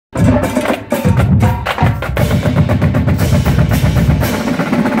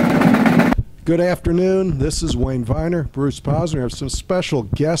Good afternoon. This is Wayne Viener, Bruce Posner. I have some special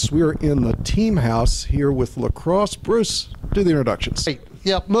guests. We are in the team house here with Lacrosse. Bruce, do the introductions. Hey,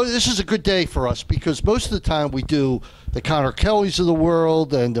 yeah, this is a good day for us because most of the time we do the Connor Kellys of the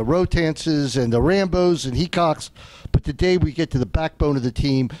world and the Rotances and the Rambos and Heacocks, but today we get to the backbone of the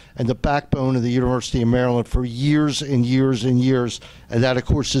team and the backbone of the University of Maryland for years and years and years, and that, of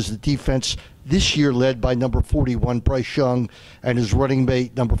course, is the defense this year led by number 41, Bryce Young, and his running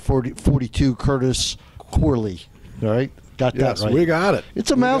mate, number 42, Curtis Corley. All right? Got that right? We got it.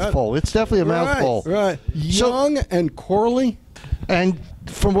 It's a mouthful. It's definitely a mouthful. Right. Young and Corley. And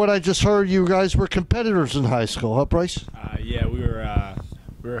from what I just heard, you guys were competitors in high school, huh, Bryce? Yeah, we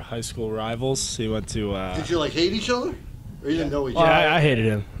were high school rivals. He went to. Did you hate each other, or you didn't know each Well, other? I hated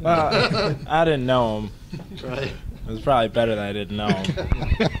him. I didn't know him. Right. It was probably better that I didn't know him.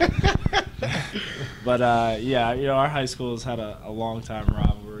 But yeah, our high schools had a long time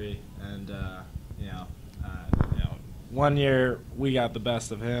rivalry, and 1 year we got the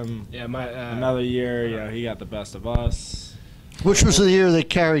best of him. Yeah, another year, he got the best of us. Which was the year they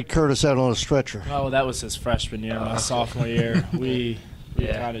carried Curtis out on a stretcher? Oh, that was his freshman year. My sophomore year, we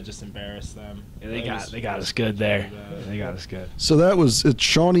kind of just embarrassed them. Yeah, they got us good there. They got us good. So that was at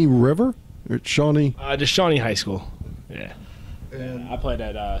Shawnee River? Or Shawnee? Just Shawnee High School. Yeah. I played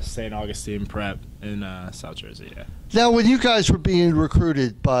at St. Augustine Prep in South Jersey, yeah. Now, when you guys were being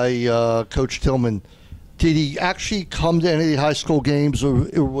recruited by Coach Tillman, did he actually come to any of the high school games,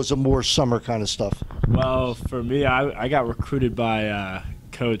 or was it more summer kind of stuff? Well, for me, I got recruited by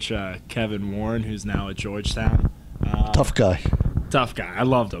Coach Kevin Warren, who's now at Georgetown. Tough guy. Tough guy. I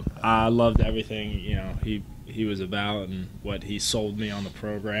loved him. I loved everything he was about and what he sold me on the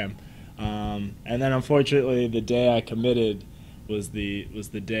program. And then, unfortunately, the day I committed was the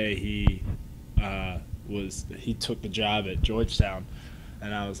day he took the job at Georgetown.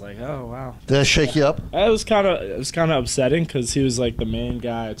 And I was like, oh, wow. Did that shake you up? It was kind of upsetting because he was like the main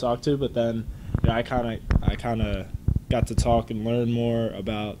guy I talked to. But then, I kind of got to talk and learn more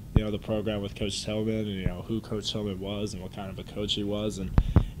about the program with Coach Tillman and who Coach Tillman was and what kind of a coach he was. And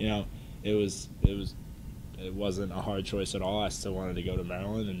it wasn't a hard choice at all. I still wanted to go to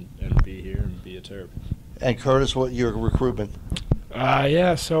Maryland and be here and be a Terp. And Curtis, what your recruitment?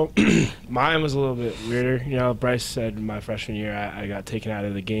 Yeah, so mine was a little bit weirder. Bryce said my freshman year I got taken out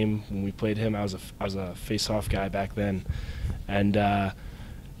of the game when we played him. I was a face-off guy back then, and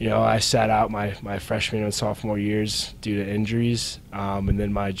I sat out my freshman and sophomore years due to injuries. And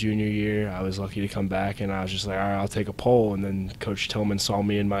then my junior year, I was lucky to come back, and I was just like, all right, I'll take a poll. And then Coach Tillman saw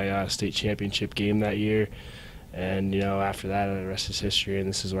me in my state championship game that year, and after that, the rest is history. And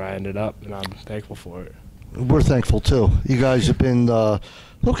this is where I ended up, and I'm thankful for it. We're thankful too. You guys have been.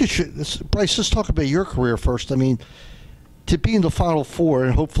 Look at you, Bryce. Let's talk about your career first. I mean, to be in the Final Four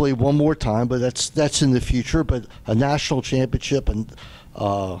and hopefully one more time, but that's in the future. But a national championship and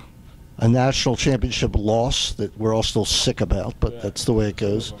a national championship loss that we're all still sick about, but that's the way it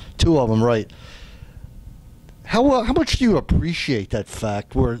goes. Two of them, right? How much do you appreciate that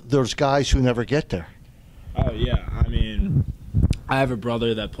fact where there's guys who never get there? Oh yeah, I mean, I have a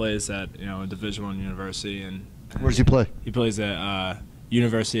brother that plays at a Division I university, and where does he play? He plays at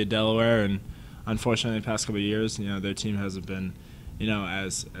University of Delaware, and unfortunately, the past couple of years, their team hasn't been,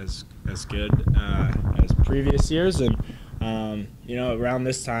 as good as previous years, and around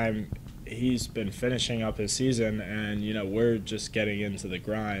this time, he's been finishing up his season, and we're just getting into the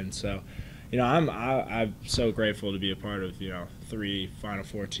grind. So, I'm so grateful to be a part of 3 Final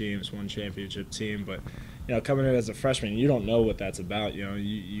Four teams, 1 championship team, but. Coming in as a freshman, you don't know what that's about.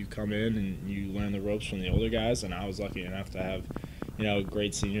 You come in and you learn the ropes from the older guys, and I was lucky enough to have,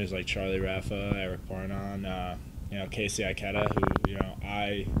 great seniors like Charlie Raffa, Eric Barnon, Casey Ikeda, who,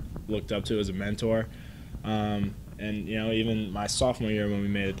 I looked up to as a mentor. And, even my sophomore year when we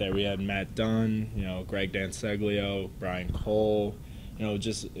made it there, we had Matt Dunn, Greg Danseglio, Brian Cole,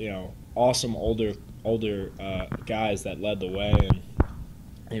 awesome older guys that led the way. And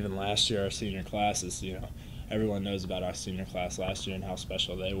even last year, our senior classes, everyone knows about our senior class last year and how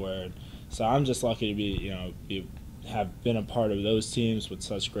special they were. And so I'm just lucky to have been a part of those teams with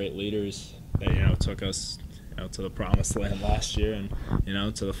such great leaders that took us to the promised land last year and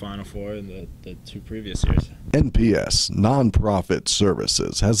to the Final Four in the 2 previous years. NPS Nonprofit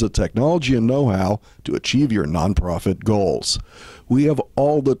Services has the technology and know-how to achieve your nonprofit goals. We have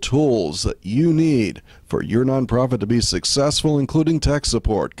all the tools that you need for your nonprofit to be successful, including tech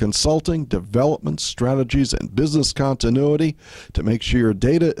support, consulting, development strategies, and business continuity to make sure your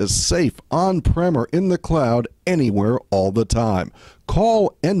data is safe on-prem or in the cloud anywhere all the time.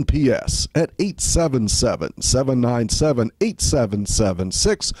 Call NPS at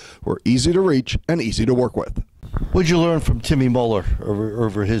 877-797-8776. We're easy to reach and easy to work with. What'd you learn from Timmy Muller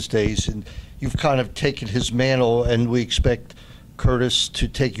over his days? And you've kind of taken his mantle, and we expect Curtis to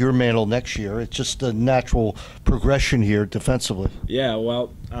take your mantle next year. It's just a natural progression here defensively. Yeah,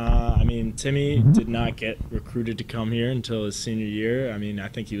 well, I mean, Timmy did not get recruited to come here until his senior year. I mean, I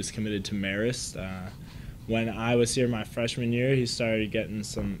think he was committed to Marist. When I was here my freshman year, he started getting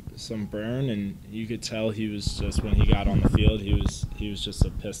some burn, and you could tell he was just, when he got on the field, he was just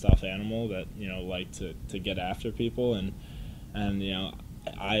a pissed off animal that, you know, liked to get after people, and you know,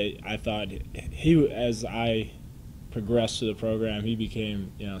 I thought as I progressed through the program, he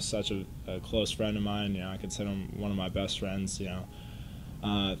became, you know, such a close friend of mine. You know, I consider him one of my best friends, you know,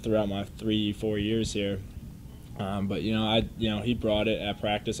 throughout my 3-4 years here. But you know, he brought it at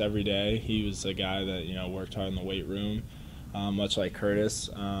practice every day. He was a guy that, you know, worked hard in the weight room, much like Curtis.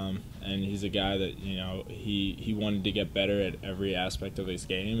 And he's a guy that, you know, he wanted to get better at every aspect of his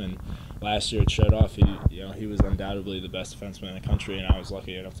game. And last year it showed off. He was undoubtedly the best defenseman in the country, and I was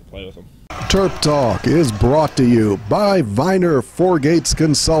lucky enough to play with him. Terp Talk is brought to you by Viener Four-Gates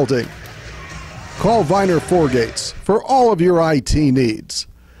Consulting. Call Viener Four-Gates for all of your IT needs.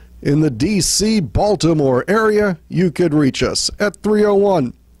 In the D.C., Baltimore area, you could reach us at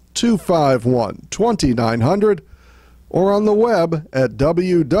 301-251-2900 or on the web at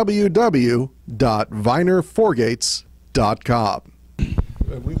www.vienerfourgates.com.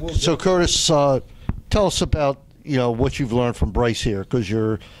 So, Curtis, tell us about, you know, what you've learned from Bryce here, because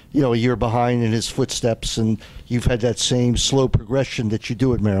you're, you know, a year behind in his footsteps, and you've had that same slow progression that you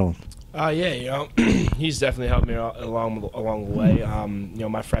do at Maryland. Yeah, you know, he's definitely helped me along the way. You know,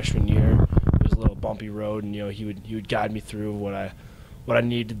 my freshman year, it was a little bumpy road, and you know, he would guide me through what I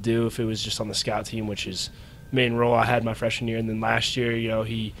needed to do if it was just on the scout team, which is the main role I had my freshman year. And then last year, you know,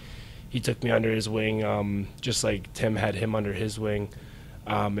 he took me under his wing, just like Tim had him under his wing,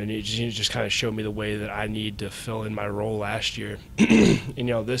 and it just kind of showed me the way that I need to fill in my role last year. And you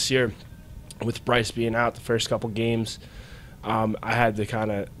know, this year, with Bryce being out the first couple games, I had to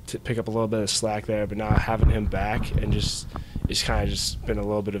kind of pick up a little bit of slack there, but now having him back and it's kind of just been a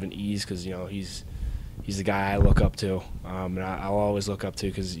little bit of an ease, because you know, he's the guy I look up to, and I'll always look up to,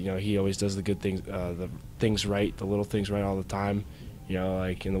 because you know, he always does the good things, the things right, the little things right all the time. You know,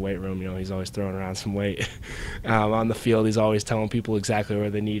 like in the weight room, you know, he's always throwing around some weight. On the field, he's always telling people exactly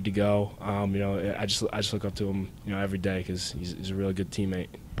where they need to go. You know, I just look up to him, you know, every day, because he's a really good teammate.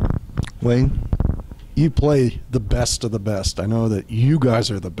 Wayne? You play the best of the best. I know that you guys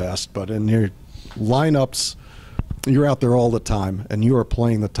are the best, but in your lineups, you're out there all the time, and you are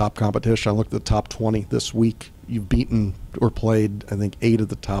playing the top competition. I looked at the top 20 this week. You've beaten or played, I think, 8 of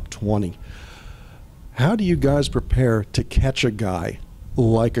the top 20. How do you guys prepare to catch a guy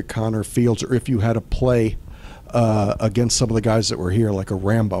like a Connor Fields, or if you had to play against some of the guys that were here, like a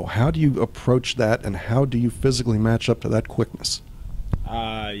Rambo? How do you approach that, and how do you physically match up to that quickness?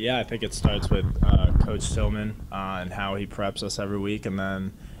 Yeah, I think it starts with Coach Tillman and how he preps us every week, and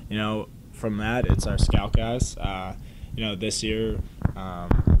then, you know, from that, it's our scout guys. You know, this year,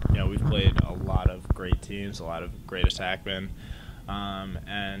 you know, we've played a lot of great teams, a lot of great attackmen,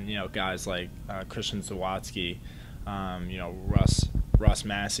 and you know, guys like Christian Zawatsky, you know, Russ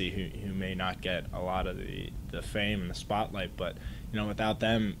Massey, who may not get a lot of the fame and the spotlight, but you know, without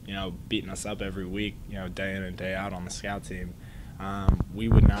them, you know, beating us up every week, you know, day in and day out on the scout team, we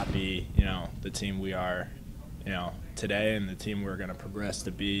would not be, you know, the team we are, you know, today, and the team we're going to progress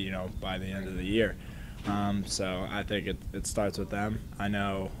to be, you know, by the end of the year. So I think it starts with them. I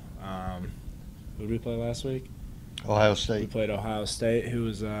know, who did we play last week? Ohio State. We played Ohio State, who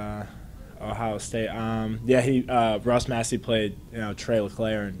was Ohio State. Yeah, Russ Massey played, you know, Trey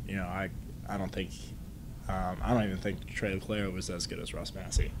LeClaire, and you know, I don't even think Trey LeClaire was as good as Russ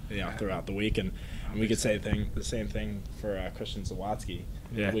Massey, you know, throughout the week, and we could say the same thing for Christian Zawatsky.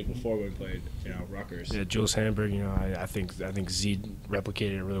 Yeah. The week before when we played, you know, Rutgers. Yeah, Jules Hamburg, you know, I think Z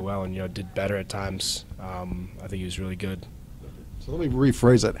replicated it really well, and you know, did better at times. I think he was really good. So let me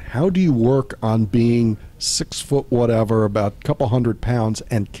rephrase it. How do you work on being 6 foot whatever, about a couple 100 pounds,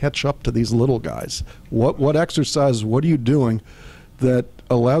 and catch up to these little guys? What exercises, what are you doing that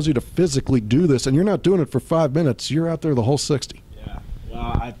allows you to physically do this? And you're not doing it for 5 minutes. You're out there the whole 60. Yeah.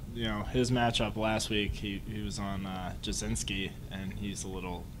 Well, you know, his matchup last week, he was on Jasinski, and he's a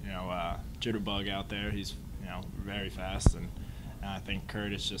little, you know, jitterbug out there. He's, you know, very fast, and I think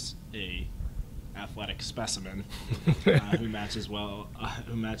Kurt is just a athletic specimen who matches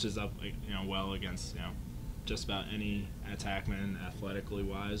up, you know, well against, you know, just about any attackman, athletically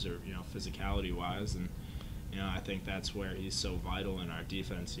wise or, you know, physicality wise. And you know, I think that's where he's so vital in our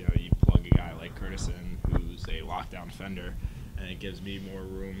defense. You know, you plug a guy like Curtis in, who's a lockdown defender, and it gives me more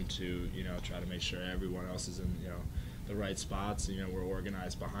room to, you know, try to make sure everyone else is in, you know, the right spots. You know, we're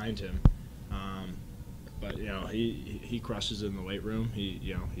organized behind him. But you know, he crushes it in the weight room.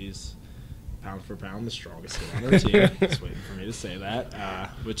 You know, he's pound for pound the strongest guy on our team. Just waiting for me to say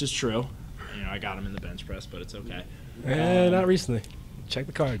that, which is true. You know, I got him in the bench press, but it's okay. Not recently. Check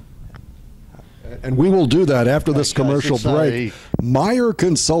the card. And we will do that after this commercial break. Meyer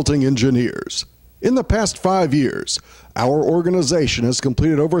Consulting Engineers. In the past 5 years, our organization has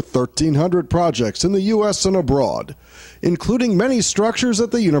completed over 1,300 projects in the U.S. and abroad, including many structures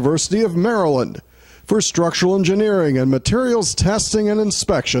at the University of Maryland. For structural engineering and materials testing and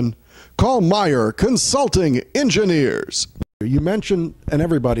inspection, call Meyer Consulting Engineers. You mentioned, and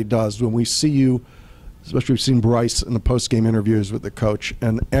everybody does, when we see you, especially we've seen Bryce in the post-game interviews with the coach,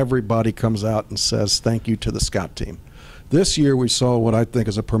 and everybody comes out and says thank you to the scout team. This year we saw what I think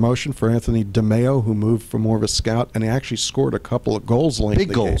is a promotion for Anthony DeMeo, who moved from more of a scout, and he actually scored a couple of goals late in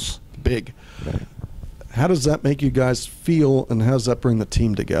the game. Big goals. Big. Right. How does that make you guys feel, and how does that bring the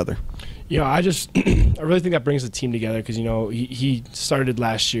team together? You know, I really think that brings the team together because, you know, he started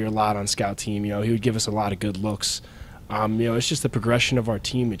last year a lot on scout team. You know, he would give us a lot of good looks. You know, it's just the progression of our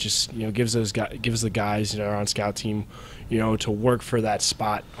team. It just, you know, gives the guys that are on scout team, you know, to work for that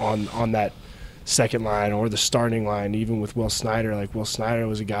spot on that second line or the starting line. Even with Will Snyder, like Will Snyder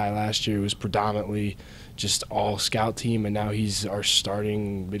was a guy last year who was predominantly just all scout team, and now he's our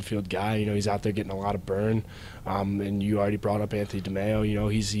starting midfield guy. You know, he's out there getting a lot of burn. And you already brought up Anthony DeMeo. You know,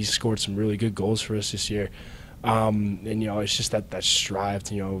 he's scored some really good goals for us this year. And you know, it's just that strive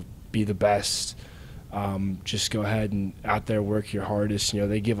to, you know, be the best. Just go ahead and out there work your hardest. You know,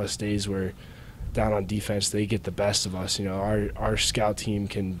 they give us days where down on defense they get the best of us. You know, our scout team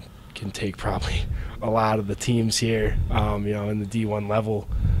can take probably a lot of the teams here. You know, in the D1 level,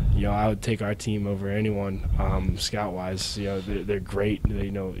 you know, I would take our team over anyone scout wise. You know, they're great. They,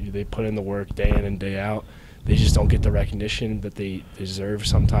 you know, they put in the work day in and day out. They just don't get the recognition that they deserve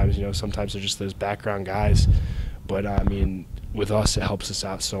sometimes. You know, sometimes they're just those background guys. But I mean, with us, it helps us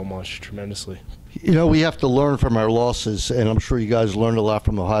out so much, tremendously. You know, we have to learn from our losses, and I'm sure you guys learned a lot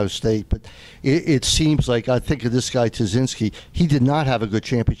from Ohio State, but it seems like, I think of this guy, Tazinski, he did not have a good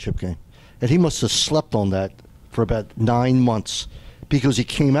championship game. And he must have slept on that for about 9 months because he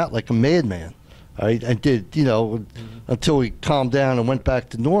came out like a madman, all right, and did, you know, until he calmed down and went back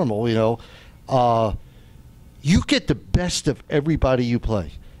to normal, you know. You get the best of everybody you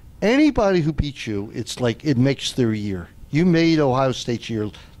play. Anybody who beats you, it's like it makes their year. You made Ohio State's year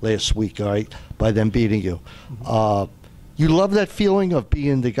last week, all right, by them beating you. You love that feeling of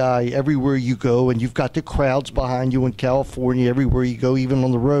being the guy everywhere you go, and you've got the crowds behind you in California, everywhere you go, even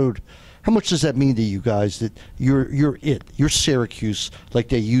on the road. How much does that mean to you guys that you're Syracuse like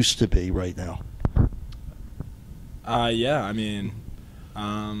they used to be right now? Yeah, I mean,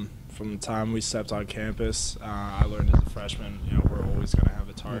 from the time we stepped on campus, I learned as a freshman, you know, we're always going to have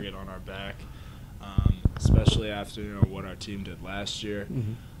a target on our back. Especially after, you know, what our team did last year,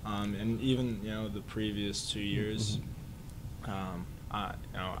 and even, you know, the previous 2 years. You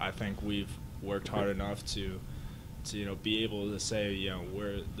know, I think we've worked hard enough to you know, be able to say, you know,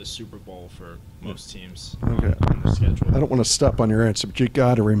 we're the Super Bowl for most teams on the schedule. I don't want to step on your answer, but you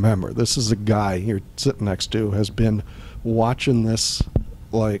got to remember, this is a guy you're sitting next to has been watching this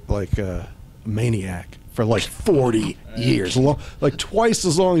like a maniac for like 40 years, like twice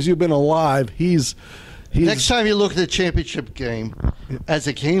as long as you've been alive. He's Next time you look at the championship game, as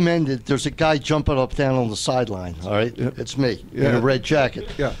the game ended, there's a guy jumping up down on the sideline. All right, it's me in a red jacket.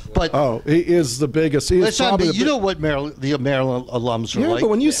 Yeah, but he is the biggest. He is probably you know what the Maryland alums are like. But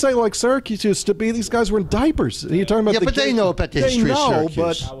when you say like Syracuse used to be, these guys were in diapers. You're talking about but they know about the history of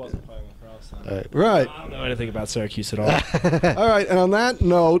Syracuse. I wasn't playing lacrosse then. Right. I don't know anything about Syracuse at all. All right, and on that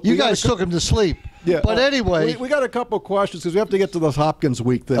note, you guys took him to sleep. Yeah, but anyway, we got a couple of questions because we have to get to the Hopkins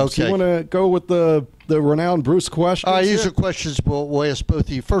week thing. Okay. So you want to go with the renowned Bruce questions? All right, these are questions we'll ask both of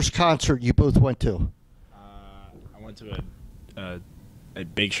you. First concert you both went to? I went to a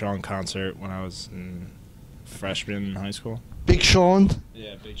Big Sean concert when I was a freshman in high school. Big Sean?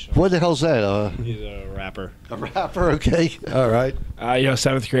 Yeah, Big Sean. What the hell's that? He's a rapper. A rapper, okay. All right.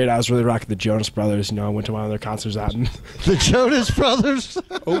 Seventh grade, I was really rocking the Jonas Brothers. I went to one of their concerts out in. The Jonas Brothers?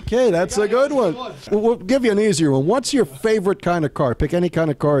 Okay, that's a good one. We'll give you an easier one. What's your favorite kind of car? Pick any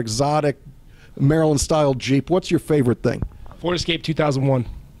kind of car, exotic, Maryland-style Jeep. What's your favorite thing? Ford Escape 2001,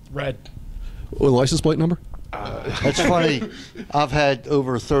 red. License plate number? That's funny. I've had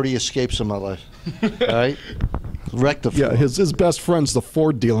over 30 escapes in my life. All right? Wrecked the Yeah, his best friend's the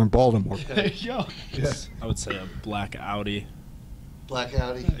Ford dealer in Baltimore. There you go. I would say a black Audi. Black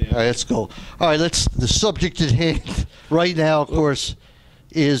Audi? Yeah. All right, let's go. All right, the subject at hand right now, of course,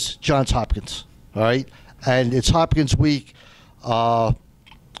 is Johns Hopkins. All right? And it's Hopkins week.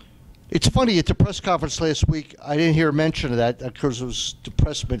 It's funny, at the press conference last week, I didn't hear a mention of that because there was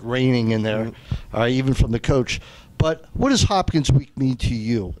depressment reigning in there, even from the coach. But what does Hopkins week mean to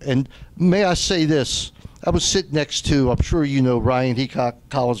you? And may I say this? I was sitting next to, I'm sure you know, Ryan Heacock,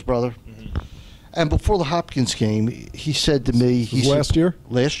 Colin's brother. Mm-hmm. And before the Hopkins game, he said to me... Last year?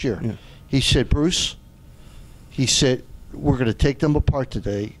 Last year. Yeah. He said, Bruce, he said, we're going to take them apart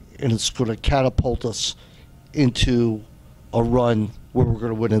today, and it's going to catapult us into a run where we're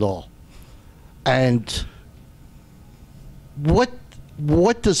going to win it all. And what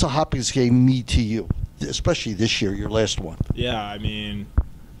does a Hopkins game mean to you, especially this year, your last one? Yeah, I mean,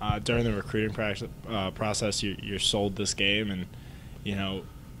 during the recruiting process, you're sold this game, and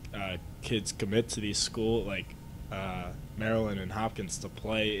kids commit to these schools like Maryland and Hopkins to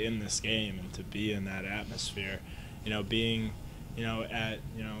play in this game and to be in that atmosphere. Being at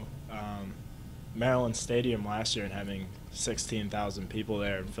Maryland Stadium last year and having 16,000 people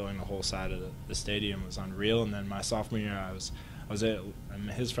there and filling the whole side of the stadium was unreal. And then my sophomore year, I was at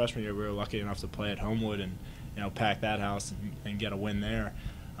his freshman year. We were lucky enough to play at Homewood and pack that house and get a win there.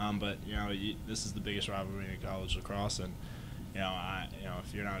 But this is the biggest rivalry in college lacrosse, and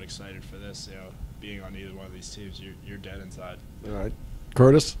if you're not excited for this, being on either one of these teams, you're dead inside. All right,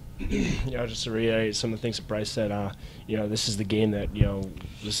 Curtis. Just to reiterate some of the things that Bryce said. This is the game that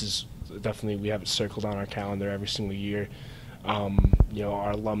this is. Definitely, we have it circled on our calendar every single year.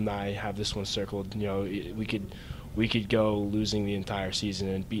 Our alumni have this one circled. We could go losing the entire season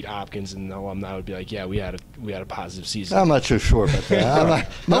and beat Hopkins, and the alumni would be like, "Yeah, we had a positive season." I'm not so sure about that. I'm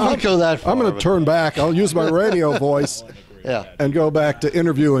not going to go that far. I'm going to turn back. I'll use my radio voice and go back to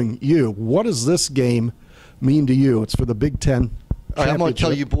interviewing you. What does this game mean to you? It's for the Big Ten. All right, I'm going to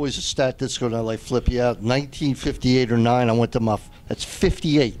tell you boys a stat that's going to flip you out. 1958 or 9, I went to that's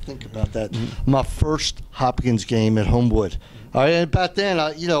 58. Think about that. Mm-hmm. My first Hopkins game at Homewood. All right, and back then,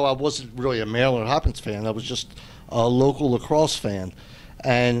 I wasn't really a Maryland Hopkins fan. I was just a local lacrosse fan,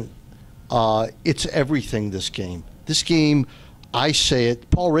 and it's everything. This game. This game, I say it.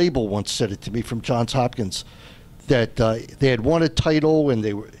 Paul Rabel once said it to me from Johns Hopkins that they had won a title and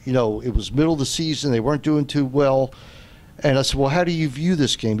they were, it was middle of the season. They weren't doing too well. And I said, well, how do you view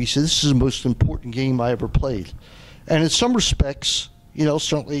this game? He said, this is the most important game I ever played. And in some respects,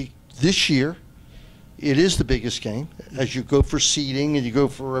 certainly this year, it is the biggest game as you go for seeding and you go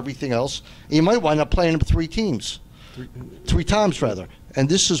for everything else. And you might wind up playing them three times rather. And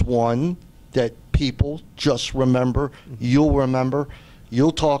this is one that people just remember. You'll remember.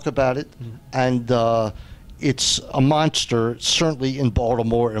 You'll talk about it. And it's a monster, certainly in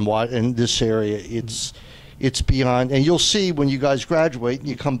Baltimore and in this area. It's beyond, and you'll see when you guys graduate and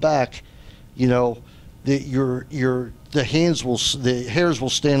you come back, the hairs will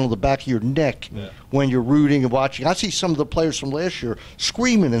stand on the back of your neck when you're rooting and watching. I see some of the players from last year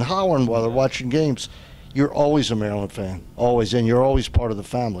screaming and hollering while they're watching games. You're always a Maryland fan, always, and you're always part of the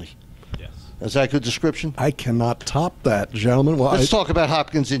family. Yes. Is that a good description? I cannot top that, gentlemen. Well, let's talk about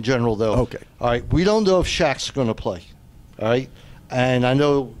Hopkins in general, though. Okay. All right. We don't know if Shaq's going to play. All right. And I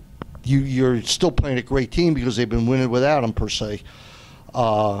know you're still playing a great team because they've been winning without him, per se.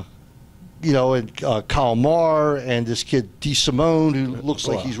 And Kyle Marr and this kid D. Simone, who looks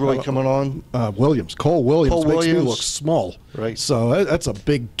like he's really coming on. Cole Williams makes me look small. Right. So that's a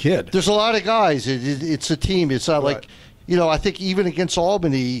big kid. There's a lot of guys. It's a team. It's not like, I think even against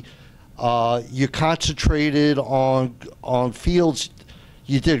Albany, you concentrated on Fields.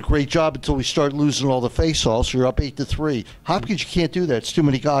 You did a great job until we start losing all the face-offs. You're up 8-3. Hopkins, you can't do that. It's too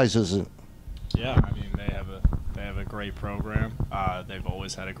many guys, isn't it? Yeah, I mean they have a great program. They've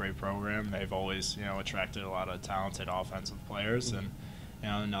always had a great program. They've always attracted a lot of talented offensive players, and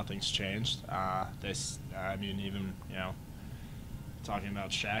nothing's changed. Even talking about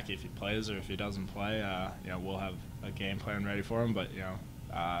Shaq, if he plays or if he doesn't play, we'll have a game plan ready for him. But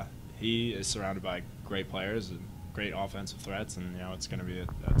he is surrounded by great players and great offensive threats, and it's going to be a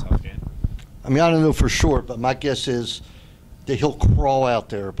tough game. I mean, I don't know for sure, but my guess is that he'll crawl out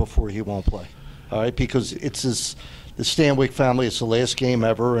there before he won't play. All right, because it's the Stanwyck family. It's the last game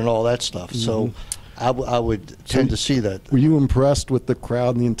ever and all that stuff. So I would tend to see that. Were you impressed with the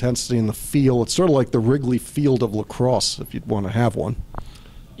crowd and the intensity and the feel? It's sort of like the Wrigley Field of lacrosse, if you'd want to have one.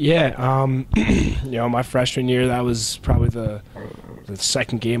 Yeah, you know, my freshman year, that was probably the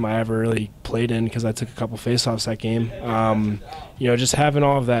second game I ever really played in because I took a couple faceoffs that game. You know, just having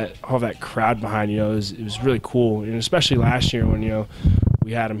all of that crowd behind, you know, it was really cool, and especially last year when, you know,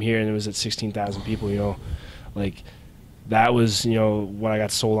 we had them here and it was at 16,000 people. You know, like that was, you know, what I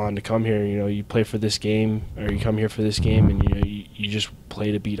got sold on to come here. You know, you play for this game, or you come here for this game, and you know, you just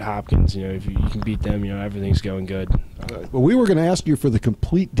play to beat Hopkins. You know, if you can beat them, you know, everything's going good. Well, we were going to ask you for the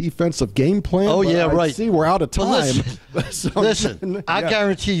complete defensive game plan. Oh, yeah, I right. See, we're out of time. Well, So, listen, I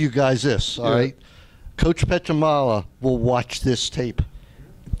guarantee you guys this, all right? Coach Petramala will watch this tape,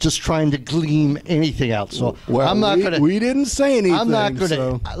 just trying to glean anything out. So well, I'm not going to. We didn't say anything. I'm not going to.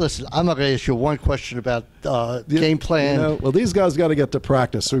 So. Listen, I'm not going to ask you one question about game plan. You know, well, these guys got to get to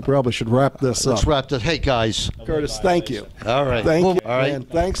practice, so we probably should wrap this up. Let's wrap this. Hey, guys. Curtis, thank you. All right. Thank you. All right. Man,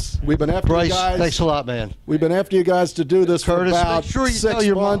 thanks. We've been after Bryce, you guys. thanks a lot, man. We've been after you guys to do this Curtis, for about make sure you 6 tell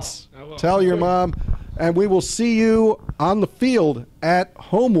your mom. months. Tell your mom. And we will see you on the field at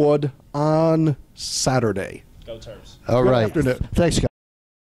Homewood on Saturday. Go Terps. All Good right. afternoon. Thanks, guys.